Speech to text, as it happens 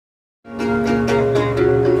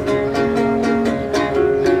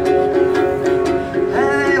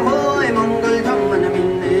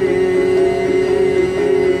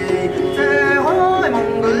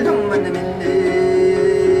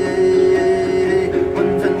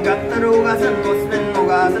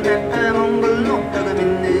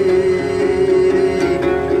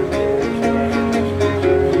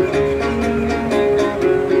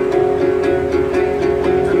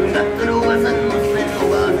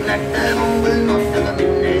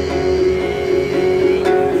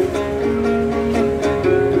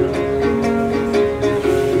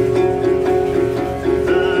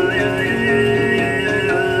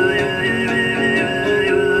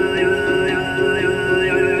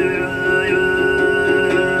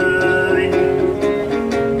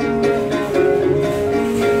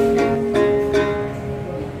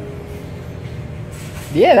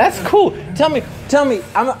Yeah, that's cool. Tell me.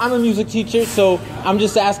 I'm a music teacher, so I'm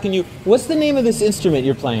just asking you, what's the name of this instrument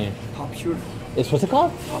you're playing? Top Sure. What's it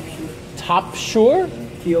called? Top Sure. Top Sure?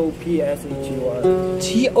 T-O-P-S-H-U-R.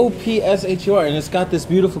 T-O-P-S-H-U-R, and it's got this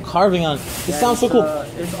beautiful carving on it. It sounds so cool.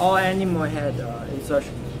 It's all animal head. It's a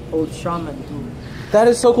old shaman too. That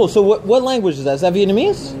is so cool. So what language is that? Is that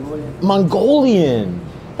Vietnamese? Mongolian.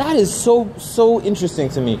 That is so interesting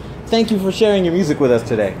to me. Thank you for sharing your music with us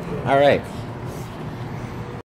today. All right.